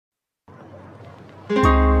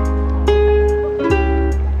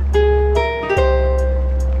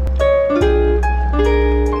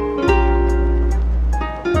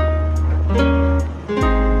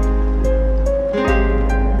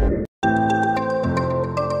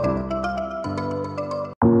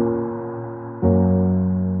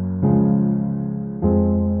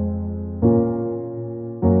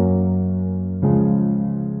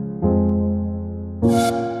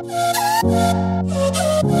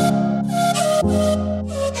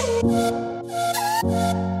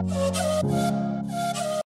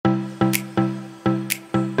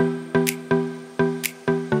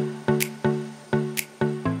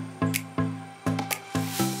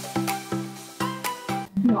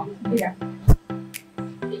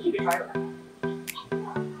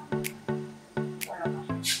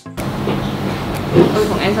我要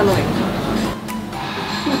同 Anson 錄影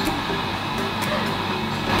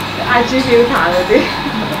IG filter 嗰啲。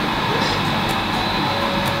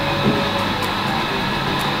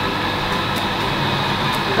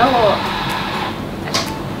等我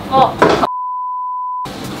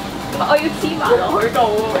要黐埋落去度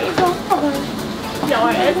喎，呢個又係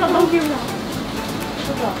Anson 錄影。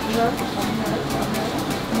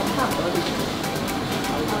差唔多啲。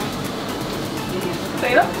死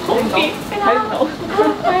啦！好啲，睇唔到。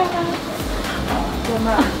做咩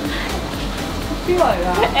啊？邊個嚟㗎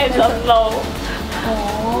 ？Anson 路。哦。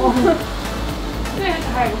即係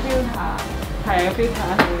個 filter，係個 filter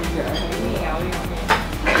佢樣係有呢個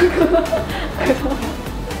嘅。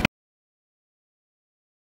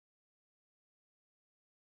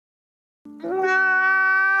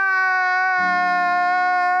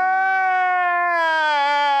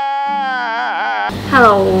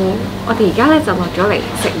Hello， 我哋而家咧就落咗嚟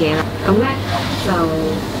食嘢啦。咁咧就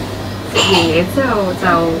食完嘢之後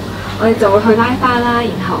我哋就會去拉花啦，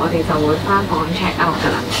然後我哋就會翻房 check out 噶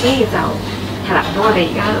啦。所以就係啦，咁我哋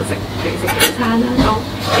而家就食早餐啦。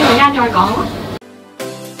咁一陣間再講咯。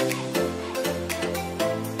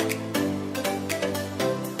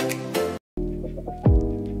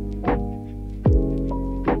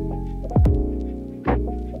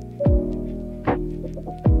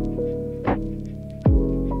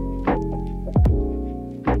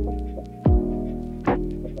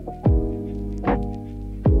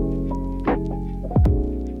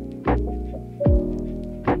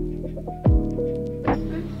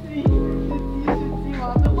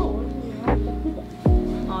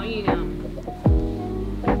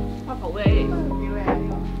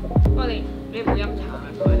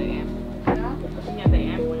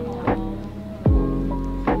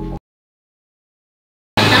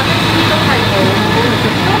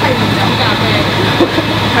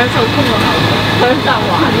享受空個口，享受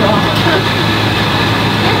玩喎。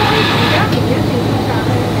而家年幾時收假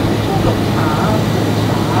咧？綠茶、紅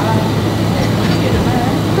茶叫做咩？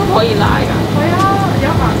都可以拉㗎。係啊，有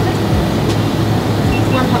顏色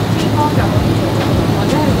混合脂肪就可以做，或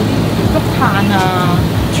者係嗰啲竹炭啊、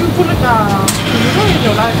朱古力啊，全部都可以做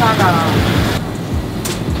拉花㗎。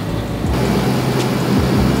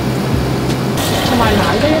同埋奶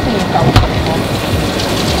都一定要夠濃喎。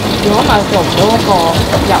如果咪做唔到嗰個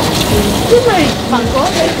油脂，因為如果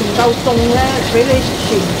你唔夠凍咧，俾你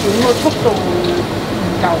旋轉個速度唔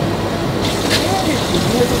夠，因為越旋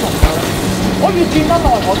轉都唔夠。我越轉得耐，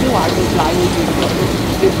我先話越奶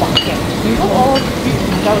越滑嘅。如果我越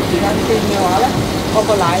唔夠時間轉嘅話咧，我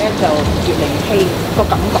個奶咧就越嚟越稀，個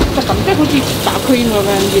感覺質感即係好似打 cream 咁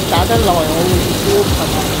樣，越打得耐，我會越係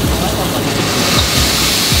咪？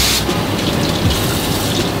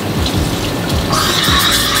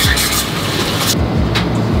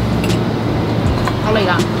我嚟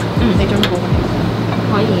啦，你準備好未？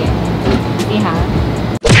可以嘅，試下。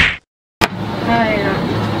係啦，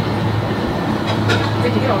你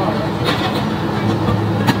自己攞落嚟。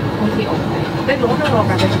好似 OK， 你攞咗落架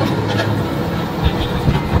嘅。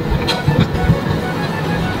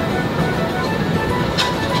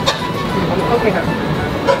OK 㗎。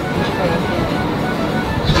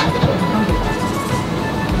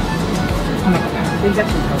係咪咁樣？你一條頭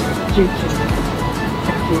轉嗰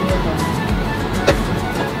個。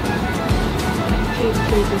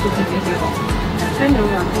聽到㗎，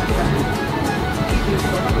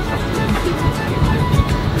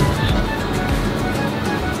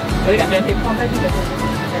有啲人兩條放低啲嘅，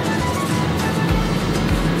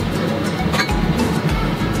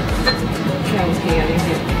真係 OK 啊！呢啲，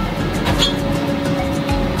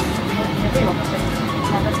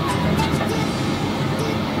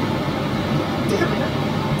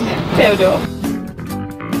掉咗。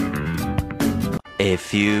A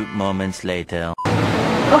few moments later.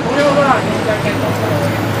 我好咗好多啦，再鏡頭，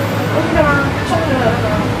好啲㗎嘛，衝咗佢啦，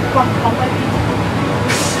放低啲。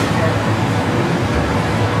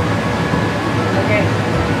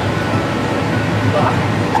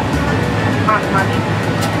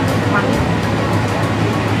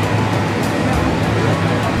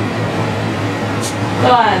對，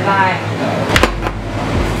拜。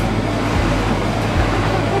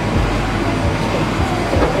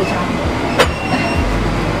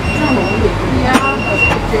真係好亂啊！我識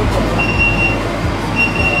招過。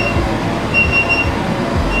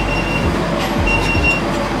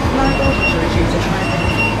拉多少水先至開？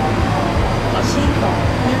我先講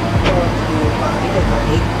一個搖擺嘅位，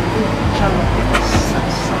再落一個實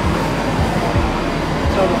心，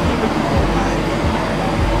再落一個搖擺嘅。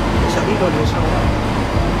其實呢個要收啦，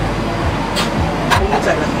好直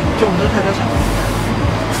啦，做唔到太多層。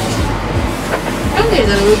咁其實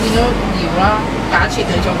你會變咗搖啦，假設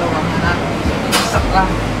你做到咁樣啦，實啦，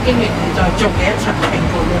跟住你再做幾一層拼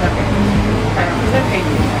盤都得嘅。係啊，即係譬如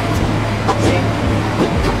先。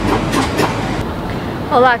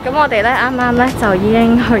好啦，咁我哋咧啱啱咧就已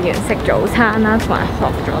經去完食早餐啦，同埋學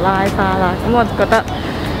咗拉花啦。咁我覺得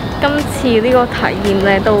今次呢個體驗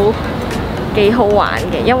咧都幾好玩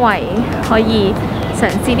嘅，因為可以嘗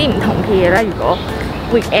試啲唔同嘅嘢咧。如果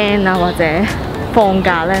weekend 啊或者放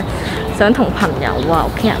假咧，想同朋友啊、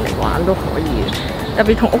屋企人嚟玩都可以。特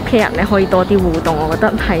別同屋企人咧可以多啲互動，我覺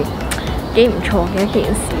得係幾唔錯嘅一件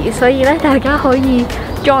事。所以咧，大家可以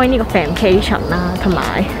join 呢個 Famcation 啦，同埋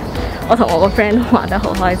我同我個 friend 都玩得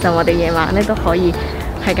好開心。我哋夜晚咧都可以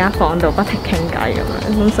喺間房度不停傾偈咁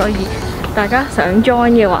樣。咁所以大家想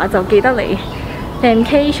join 嘅話，就記得嚟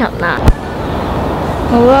Famcation 啦。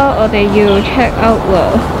好啦，我哋要 check out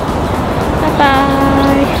啦，拜拜，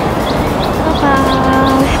拜拜，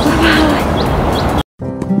拜拜。